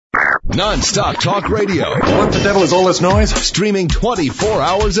Non-stop talk radio. What the devil is all this noise? Streaming 24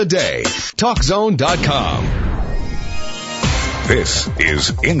 hours a day. TalkZone.com. This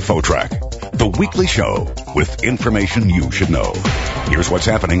is InfoTrack, the weekly show with information you should know. Here's what's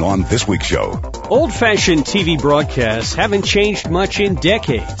happening on this week's show. Old-fashioned TV broadcasts haven't changed much in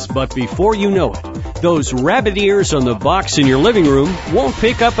decades, but before you know it, those rabbit ears on the box in your living room won't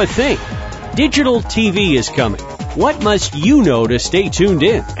pick up a thing. Digital TV is coming. What must you know to stay tuned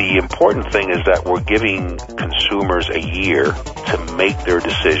in? The important thing is that we're giving consumers a year to make their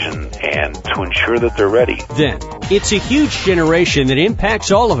decision and to ensure that they're ready. Then, it's a huge generation that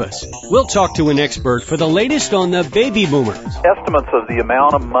impacts all of us. We'll talk to an expert for the latest on the baby boomers. Estimates of the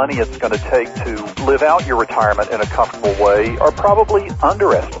amount of money it's going to take to live out your retirement in a comfortable way are probably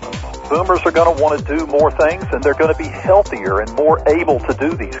underestimates. Boomers are going to want to do more things, and they're going to be healthier and more able to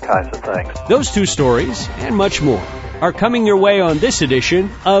do these kinds of things. Those two stories, and much more, are coming your way on this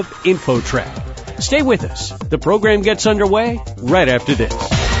edition of InfoTrack. Stay with us. The program gets underway right after this.